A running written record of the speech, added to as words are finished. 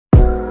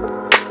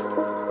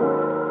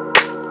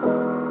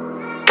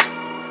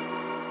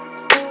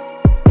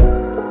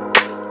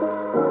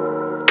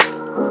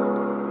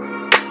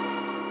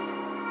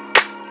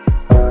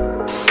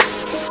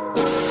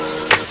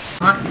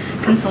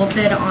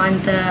consulted on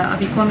the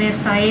Abikwame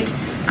site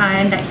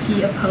and that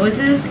he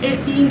opposes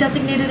it being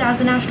designated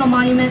as a national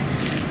monument.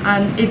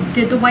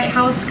 Did the White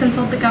House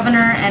consult the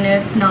governor, and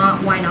if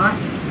not, why not?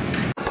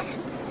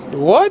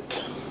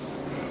 What?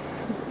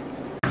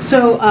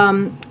 So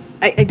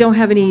I don't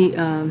have any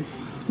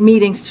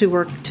meetings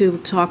to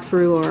talk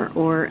through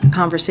or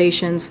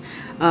conversations.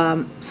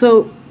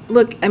 So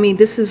look, I mean,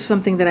 this is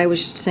something that I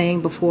was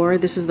saying before.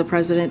 This is the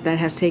president that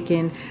has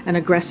taken an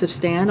aggressive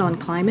stand on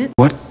climate.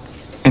 What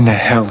in the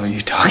hell are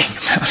you talking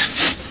about?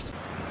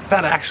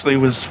 That actually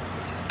was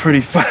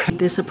pretty fun.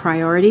 This is a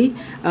priority.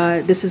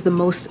 This is the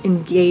most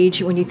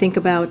engaged, when you think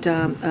about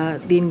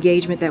the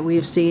engagement that we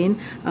have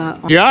seen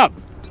Yeah.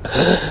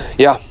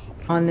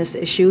 on this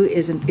issue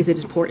is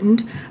it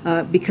important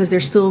because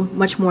there's still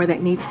much more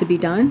that needs to be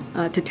done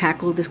to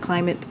tackle this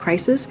climate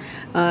crisis.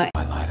 I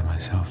lie to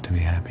myself to be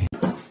happy.